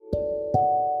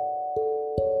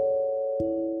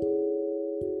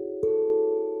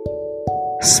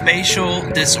Spatial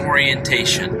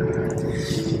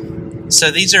disorientation.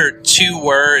 So these are two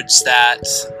words that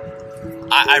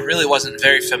I really wasn't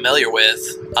very familiar with,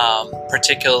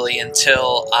 particularly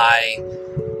until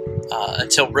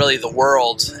really the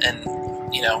world, and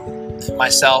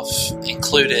myself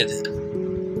included,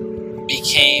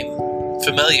 became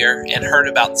familiar and heard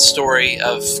about the story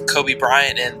of Kobe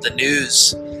Bryant in the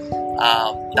news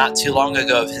not too long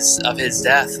ago of his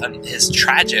death, and his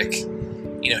tragic,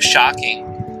 shocking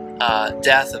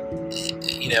death,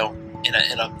 in a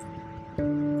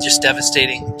just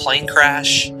devastating plane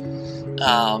crash.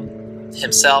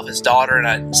 Himself, his daughter,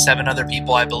 and 7 other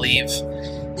people, I believe,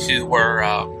 who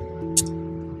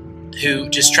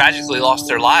just tragically lost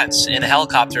their lives in a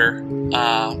helicopter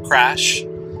crash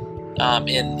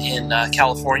in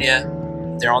California.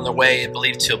 They're on their way, I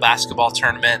believe, to a basketball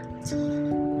tournament.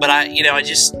 But I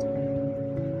just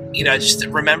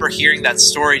remember hearing that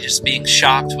story, just being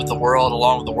shocked with the world,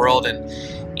 along with the world, and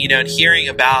hearing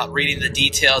about, reading the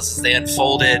details as they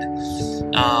unfolded,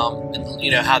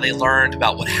 and how they learned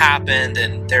about what happened,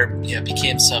 and there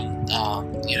became some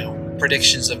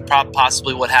predictions of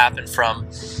possibly what happened from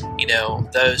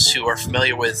those who are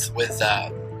familiar with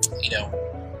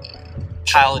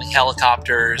piloting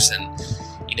helicopters and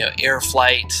air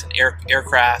flight,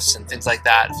 aircrafts and things like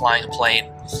that, flying a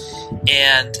plane.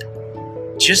 And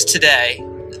just today,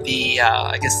 the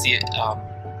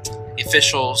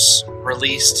officials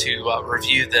released to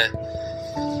review the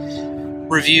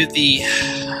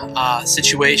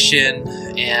situation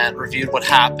and reviewed what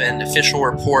happened. Official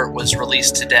report was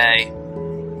released today,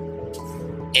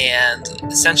 and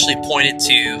essentially pointed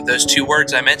to those two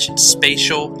words I mentioned: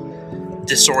 spatial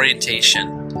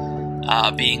disorientation,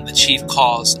 being the chief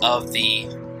cause of the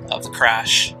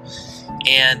crash,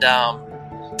 and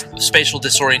spatial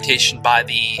disorientation by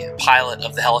the pilot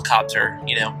of the helicopter.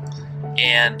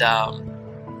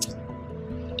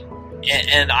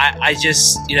 And I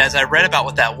just, as I read about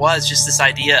what that was, just this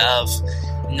idea of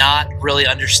not really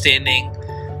understanding,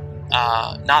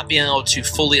 not being able to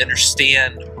fully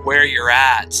understand where you're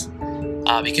at,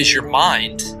 because your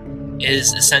mind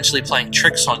is essentially playing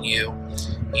tricks on you.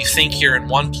 You think you're in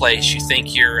one place, you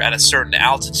think you're at a certain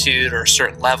altitude or a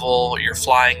certain level, or you're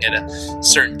flying at a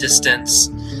certain distance,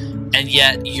 and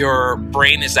yet your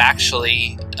brain is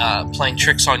actually playing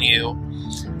tricks on you.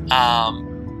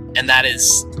 And that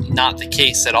is not the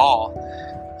case at all.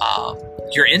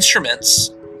 Your instruments,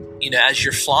 as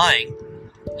you're flying,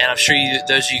 and I'm sure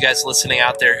those of you guys listening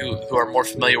out there who are more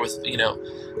familiar with,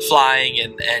 flying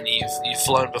and you've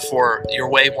flown before, you're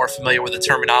way more familiar with the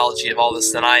terminology of all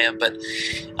this than I am. But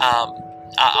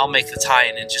I'll make the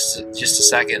tie-in just a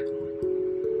second.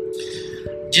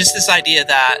 Just this idea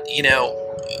that,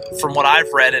 from what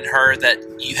I've read and heard, that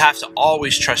you have to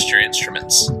always trust your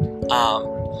instruments.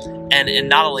 And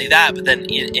not only that, but then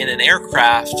in an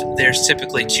aircraft, there's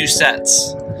typically 2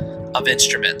 sets of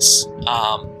instruments.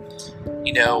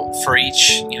 For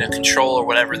each control or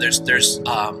whatever, there's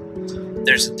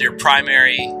their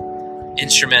primary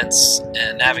instruments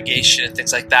and navigation and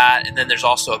things like that, and then there's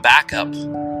also a backup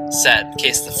set in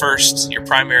case your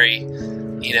primary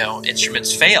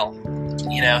instruments fail.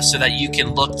 So that you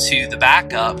can look to the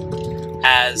backup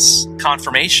as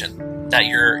confirmation that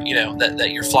you're, that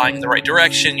you're flying in the right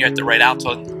direction, you're at the right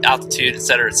altitude, et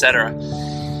cetera,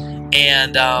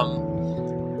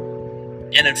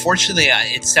 and unfortunately,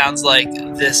 it sounds like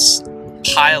this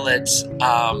pilot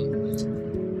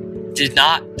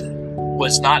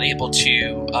was not able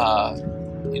to,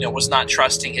 was not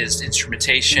trusting his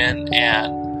instrumentation,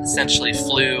 and essentially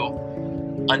flew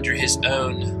under his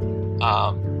own,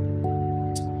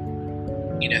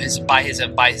 by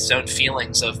his own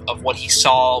feelings of what he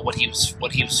saw, what he was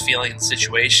feeling in the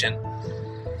situation.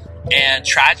 And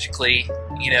tragically,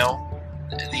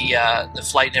 the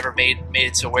flight never made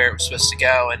it to where it was supposed to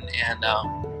go, and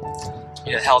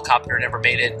the helicopter never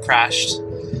made it, crashed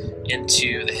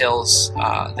into the hills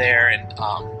there, and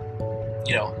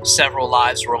several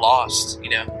lives were lost,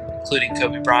 including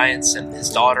Kobe Bryant's and his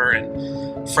daughter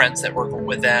and friends that were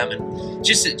with them, and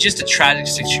just a tragic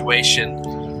situation.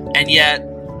 And yet,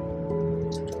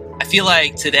 I feel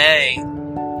like today,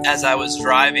 as I was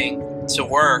driving to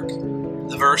work,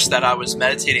 the verse that I was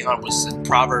meditating on was in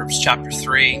Proverbs chapter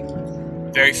 3,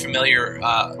 very familiar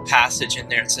passage in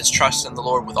there. It says, "Trust in the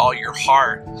Lord with all your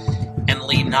heart, and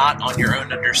lean not on your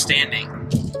own understanding.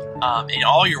 In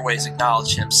all your ways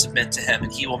acknowledge Him, submit to Him,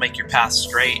 and He will make your path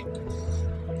straight."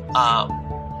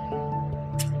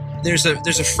 There's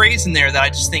a phrase in there that I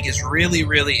just think is really,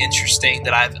 really interesting,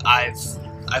 that I've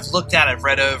looked at, I've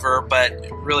read over, but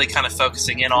really kind of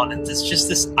focusing in on it. It's just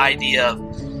this idea of,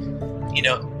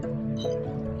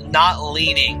 not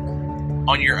leaning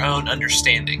on your own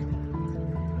understanding.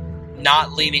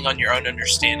 Not leaning on your own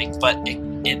understanding, but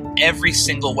in every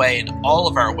single way, in all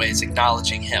of our ways,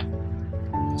 acknowledging Him.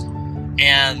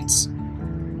 And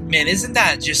man, isn't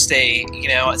that just so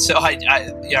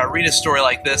I read a story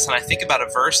like this and I think about a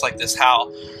verse like this,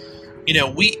 how,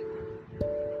 we,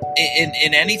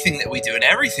 in anything that we do, in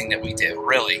everything that we do,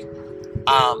 really,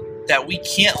 that we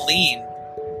can't lean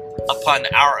upon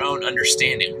our own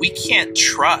understanding. We can't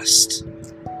trust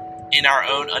in our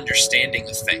own understanding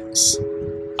of things.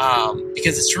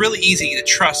 Because it's really easy to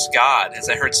trust God, as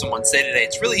I heard someone say today,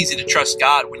 it's really easy to trust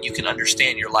God when you can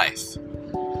understand your life.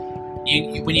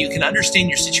 When you can understand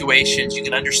your situations, you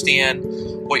can understand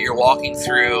what you're walking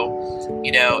through,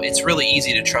 it's really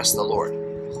easy to trust the Lord.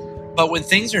 But when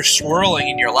things are swirling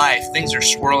in your life, things are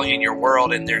swirling in your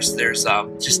world, and there's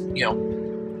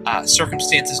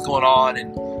circumstances going on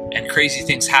and crazy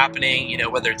things happening,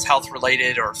 whether it's health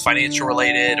related or financial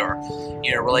related or,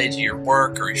 related to your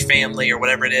work or your family or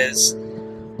whatever it is,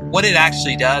 what it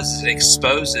actually does is it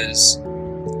exposes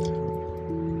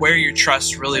where your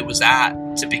trust really was at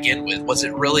to begin with. Was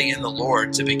it really in the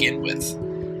Lord to begin with?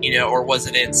 Or was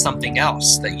it in something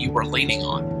else that you were leaning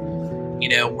on?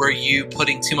 Were you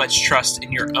putting too much trust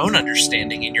in your own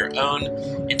understanding, in your own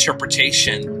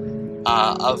interpretation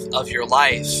of your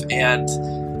life? And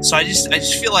so I just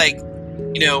feel like,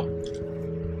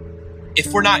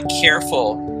 if we're not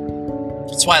careful,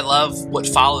 that's why I love what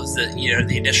follows the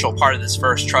initial part of this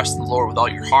verse: trust in the Lord with all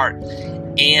your heart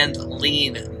and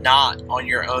lean not on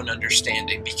your own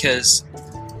understanding. Because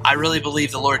I really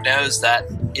believe the Lord knows that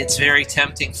it's very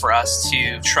tempting for us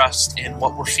to trust in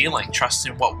what we're feeling, trust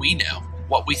in what we know,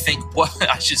 what we think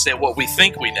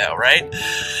we know, right?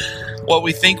 What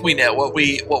we think we know, what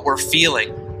we're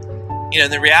feeling.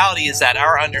 The reality is that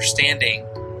our understanding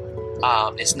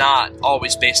is not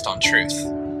always based on truth.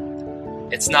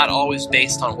 It's not always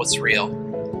based on what's real.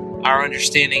 Our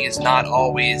understanding is not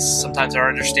always, sometimes our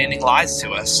understanding lies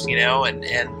to us,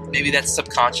 and maybe that's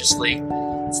subconsciously.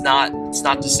 It's not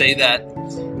to say that,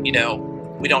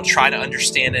 we don't try to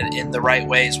understand it in the right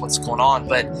ways, what's going on,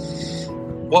 but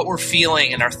what we're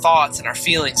feeling and our thoughts and our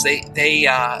feelings, we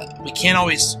can't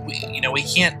always, we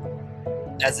can't,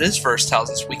 as this verse tells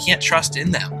us, we can't trust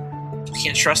in them. We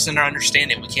can't trust in our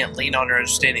understanding. We can't lean on our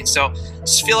understanding. So I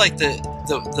just feel like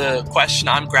the question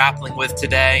I'm grappling with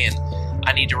today, and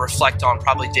I need to reflect on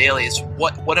probably daily, is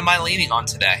what am I leaning on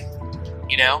today?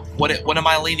 What am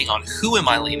I leaning on? Who am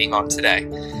I leaning on today?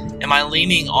 Am I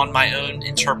leaning on my own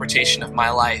interpretation of my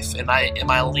life? Am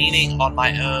I leaning on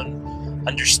my own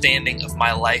understanding of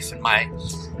my life and my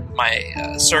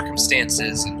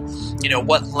circumstances? And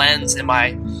what lens am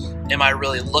I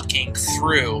really looking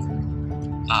through?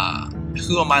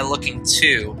 Who am I looking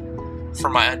to for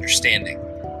my understanding?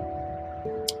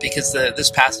 Because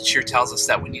this passage here tells us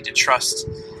that we need to trust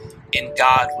in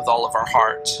God with all of our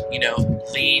heart.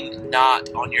 Lean not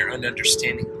on your own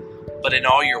understanding, but in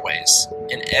all your ways,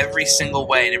 in every single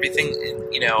way, and everything,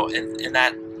 in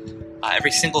that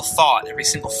every single thought, every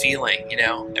single feeling,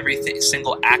 every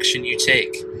single action you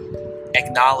take,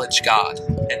 acknowledge God,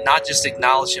 and not just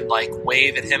acknowledge Him, like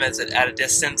wave at Him at a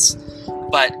distance,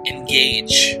 but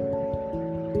engage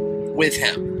with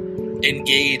Him,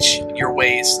 engage your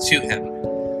ways to Him,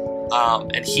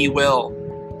 and He will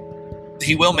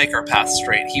make our path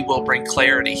straight. He will bring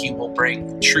clarity. He will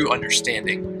bring true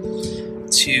understanding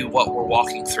to what we're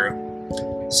walking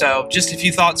through. So just a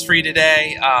few thoughts for you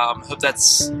today. Hope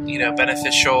that's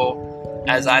beneficial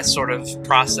as I sort of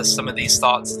process some of these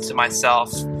thoughts to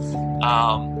myself.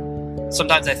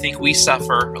 Sometimes I think we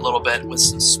suffer a little bit with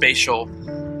some spatial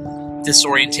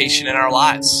disorientation in our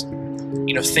lives.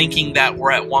 Thinking that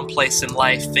we're at one place in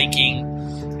life, thinking,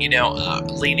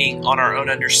 leaning on our own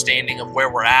understanding of where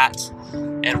we're at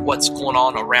and what's going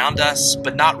on around us,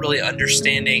 but not really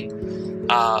understanding,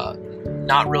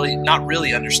 not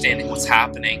really understanding what's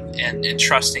happening, and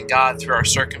trusting God through our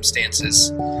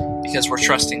circumstances, because we're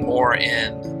trusting more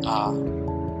in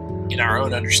our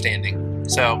own understanding.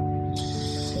 So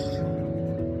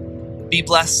be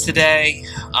blessed today.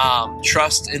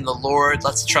 Trust in the Lord.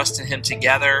 Let's trust in Him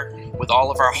together with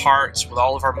all of our hearts, with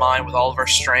all of our mind, with all of our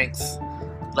strength.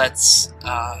 Let's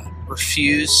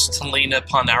refuse to lean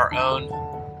upon our own,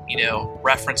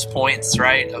 reference points,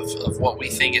 right, of what we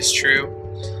think is true.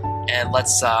 And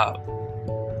let's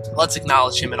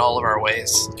acknowledge Him in all of our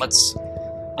ways. Let's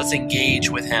engage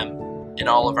with Him in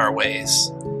all of our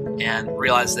ways, and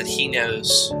realize that He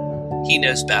knows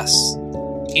best.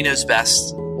 He knows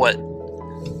best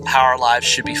how our lives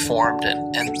should be formed,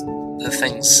 and the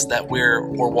things that we're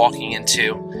walking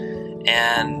into.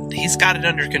 And He's got it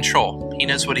under control. He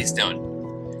knows what He's doing.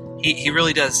 He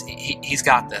really does. He's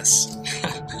got this.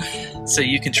 So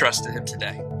you can trust in him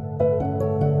today.